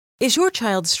Is your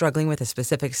child struggling with a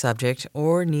specific subject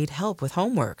or need help with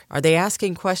homework? Are they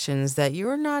asking questions that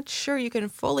you're not sure you can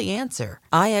fully answer?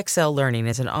 IXL Learning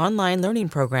is an online learning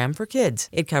program for kids.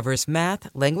 It covers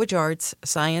math, language arts,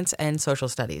 science, and social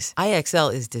studies.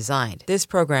 IXL is designed. This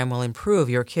program will improve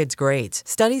your kids' grades.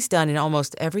 Studies done in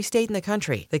almost every state in the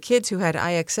country. The kids who had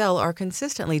IXL are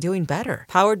consistently doing better.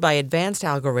 Powered by advanced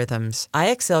algorithms,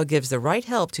 IXL gives the right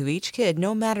help to each kid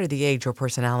no matter the age or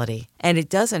personality. And it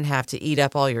doesn't have to eat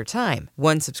up all your time.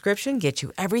 One subscription gets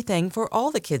you everything for all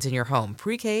the kids in your home,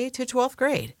 pre-K to 12th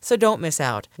grade. So don't miss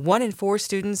out. 1 in 4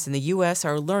 students in the U.S.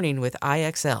 are learning with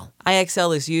IXL.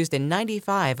 IXL is used in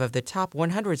 95 of the top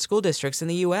 100 school districts in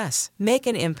the U.S. Make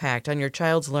an impact on your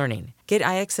child's learning. Get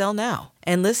IXL now.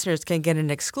 And listeners can get an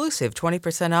exclusive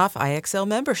 20% off IXL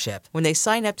membership when they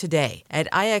sign up today at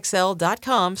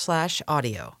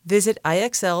IXL.com/audio. Visit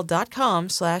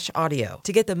IXL.com/audio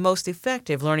to get the most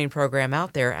effective learning program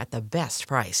out there at the best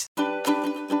price.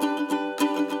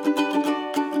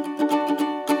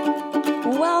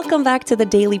 Welcome back to the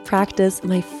Daily Practice,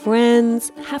 my friends.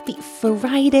 Happy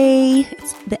Friday.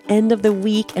 It's the end of the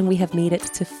week and we have made it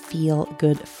to Feel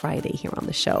Good Friday here on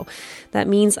the show. That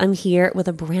means I'm here with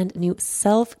a brand new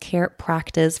self-care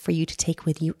practice for you to take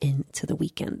with you into the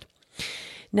weekend.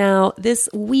 Now, this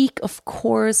week, of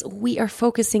course, we are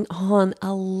focusing on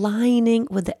aligning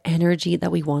with the energy that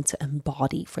we want to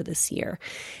embody for this year.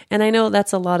 And I know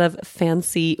that's a lot of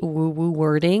fancy woo-woo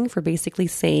wording for basically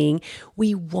saying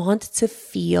we want to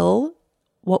feel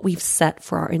what we've set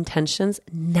for our intentions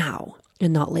now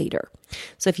and not later.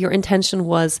 So if your intention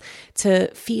was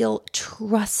to feel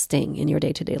trusting in your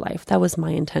day-to-day life, that was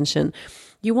my intention.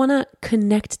 You want to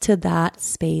connect to that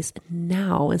space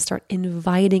now and start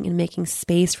inviting and making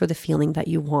space for the feeling that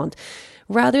you want,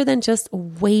 rather than just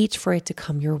wait for it to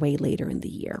come your way later in the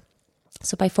year.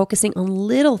 So by focusing on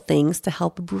little things to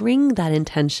help bring that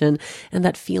intention and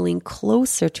that feeling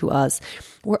closer to us,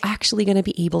 we're actually going to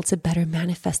be able to better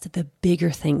manifest the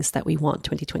bigger things that we want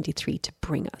 2023 to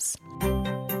bring us.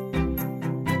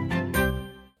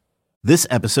 This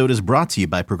episode is brought to you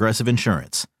by Progressive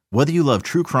Insurance. Whether you love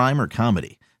true crime or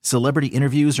comedy, celebrity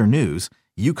interviews or news,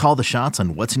 you call the shots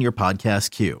on what's in your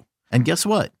podcast queue. And guess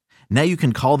what? Now you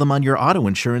can call them on your auto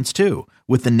insurance too,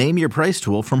 with the Name Your Price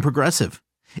tool from Progressive.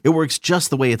 It works just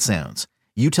the way it sounds.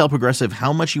 You tell Progressive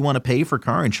how much you want to pay for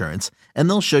car insurance, and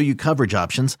they'll show you coverage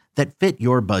options that fit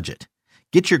your budget.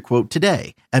 Get your quote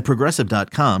today at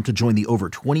Progressive.com to join the over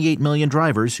 28 million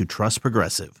drivers who trust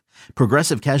Progressive.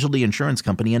 Progressive Casualty Insurance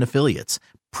Company and Affiliates.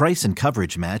 Price and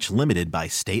coverage match limited by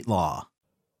state law.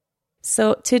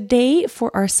 So today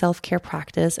for our self-care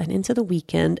practice and into the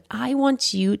weekend, I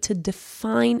want you to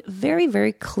define very,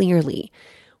 very clearly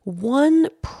one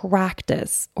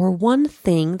practice or one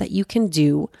thing that you can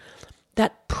do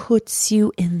that puts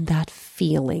you in that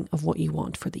feeling of what you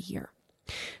want for the year.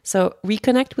 So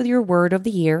reconnect with your word of the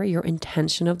year, your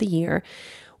intention of the year.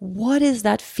 What is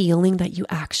that feeling that you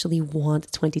actually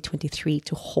want 2023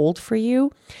 to hold for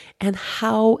you? And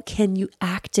how can you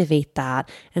activate that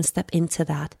and step into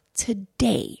that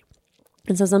today?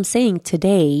 And so as I'm saying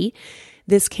today,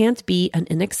 this can't be an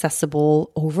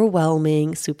inaccessible,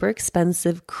 overwhelming, super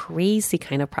expensive, crazy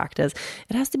kind of practice.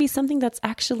 It has to be something that's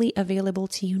actually available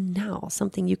to you now,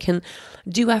 something you can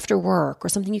do after work or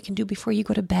something you can do before you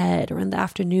go to bed or in the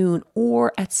afternoon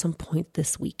or at some point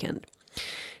this weekend.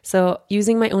 So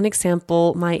using my own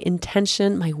example, my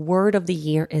intention, my word of the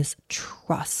year is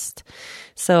trust.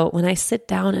 So when I sit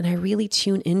down and I really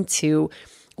tune into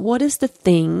what is the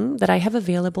thing that I have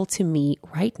available to me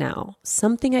right now,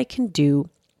 something I can do,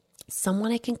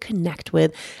 someone I can connect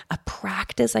with, a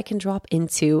practice I can drop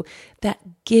into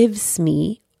that gives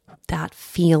me that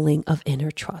feeling of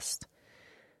inner trust.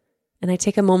 And I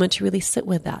take a moment to really sit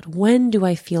with that. When do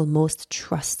I feel most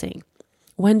trusting?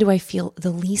 When do I feel the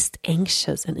least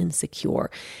anxious and insecure?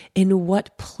 In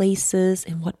what places,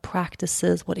 in what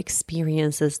practices, what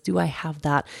experiences do I have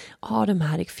that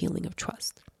automatic feeling of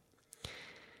trust?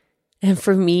 And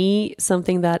for me,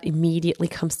 something that immediately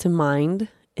comes to mind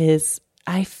is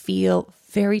I feel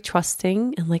very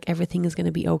trusting and like everything is going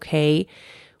to be okay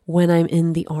when I'm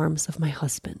in the arms of my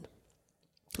husband.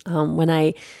 When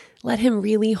I let him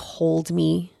really hold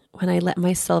me, when I let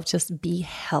myself just be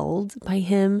held by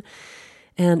him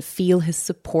and feel his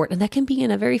support. And that can be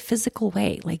in a very physical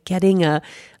way, like getting a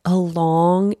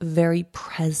long, very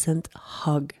present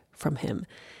hug from him.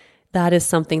 That is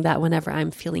something that whenever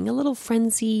I'm feeling a little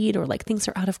frenzied or like things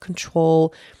are out of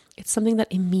control, it's something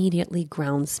that immediately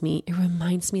grounds me. It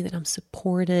reminds me that I'm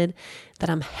supported, that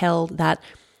I'm held. That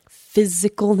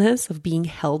physicalness of being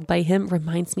held by him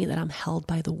reminds me that I'm held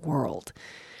by the world.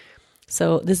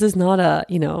 So this is not a,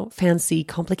 fancy,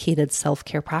 complicated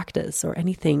self-care practice or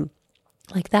anything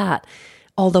like that.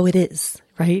 Although it is,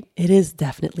 right? It is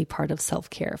definitely part of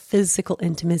self-care. Physical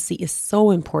intimacy is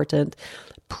so important.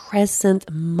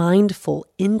 Present, mindful,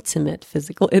 intimate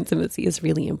physical intimacy is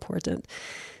really important.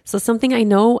 So something I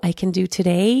know I can do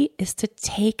today is to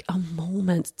take a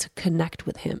moment to connect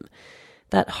with him.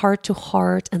 That heart to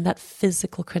heart and that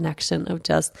physical connection of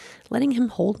just letting him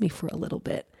hold me for a little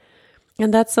bit.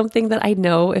 And that's something that I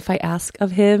know if I ask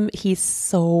of him, he's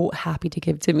so happy to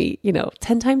give to me,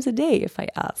 10 times a day if I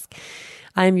ask.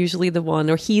 I'm usually the one,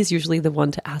 or he's usually the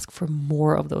one to ask for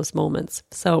more of those moments.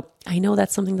 So I know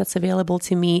that's something that's available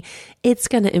to me. It's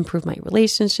going to improve my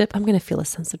relationship. I'm going to feel a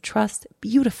sense of trust.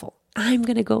 Beautiful. I'm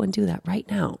going to go and do that right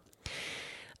now.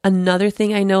 Another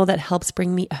thing I know that helps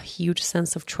bring me a huge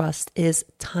sense of trust is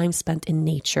time spent in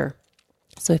nature.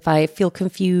 So if I feel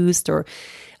confused or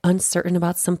uncertain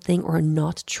about something or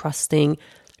not trusting,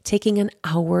 taking an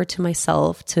hour to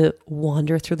myself to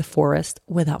wander through the forest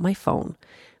without my phone,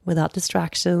 without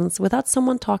distractions, without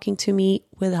someone talking to me,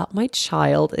 without my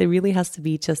child. It really has to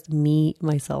be just me,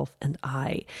 myself, and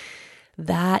I.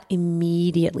 That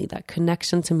immediately, that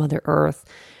connection to Mother Earth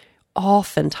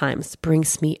oftentimes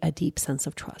brings me a deep sense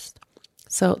of trust.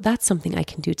 So that's something I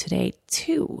can do today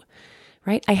too,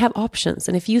 right? I have options.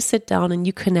 And if you sit down and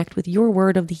you connect with your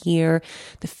word of the year,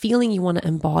 the feeling you want to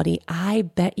embody, I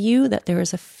bet you that there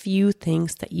is a few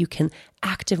things that you can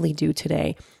actively do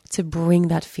today to bring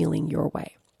that feeling your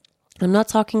way. I'm not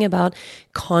talking about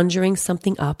conjuring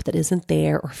something up that isn't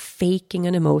there or faking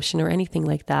an emotion or anything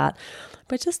like that,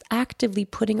 but just actively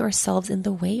putting ourselves in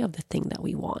the way of the thing that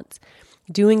we want.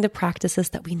 Doing the practices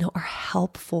that we know are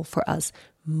helpful for us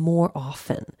more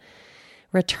often.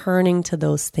 Returning to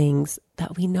those things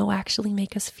that we know actually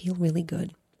make us feel really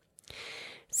good.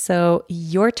 So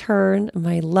your turn,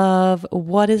 my love.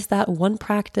 What is that one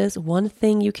practice, one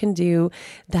thing you can do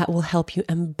that will help you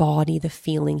embody the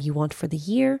feeling you want for the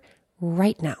year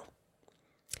right now?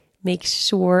 Make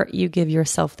sure you give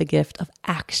yourself the gift of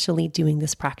actually doing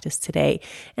this practice today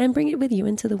and bring it with you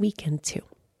into the weekend too.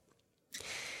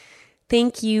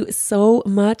 Thank you so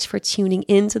much for tuning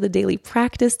into the daily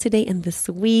practice today and this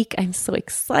week. I'm so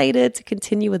excited to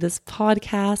continue with this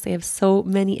podcast. I have so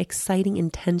many exciting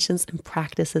intentions and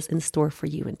practices in store for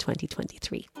you in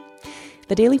 2023.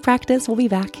 The daily practice will be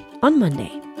back on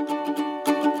Monday.